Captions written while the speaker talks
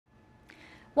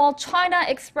While China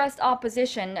expressed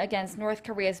opposition against North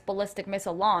Korea's ballistic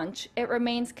missile launch, it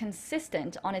remains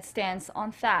consistent on its stance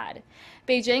on THAAD.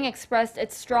 Beijing expressed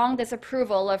its strong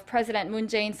disapproval of President Moon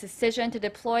Jae-in's decision to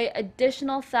deploy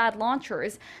additional THAAD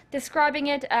launchers, describing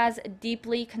it as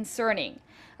deeply concerning.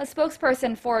 A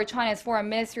spokesperson for China's foreign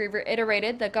ministry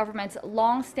reiterated the government's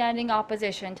long-standing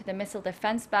opposition to the missile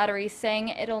defense battery, saying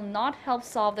it'll not help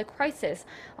solve the crisis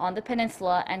on the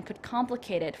peninsula and could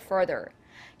complicate it further.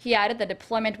 He added the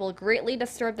deployment will greatly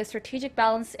disturb the strategic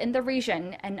balance in the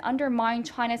region and undermine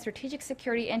China's strategic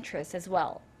security interests as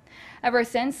well. Ever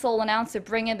since Seoul announced to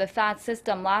bring in the THAAD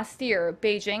system last year,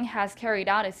 Beijing has carried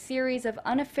out a series of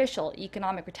unofficial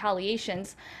economic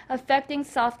retaliations affecting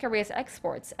South Korea's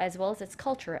exports as well as its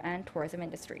culture and tourism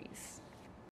industries.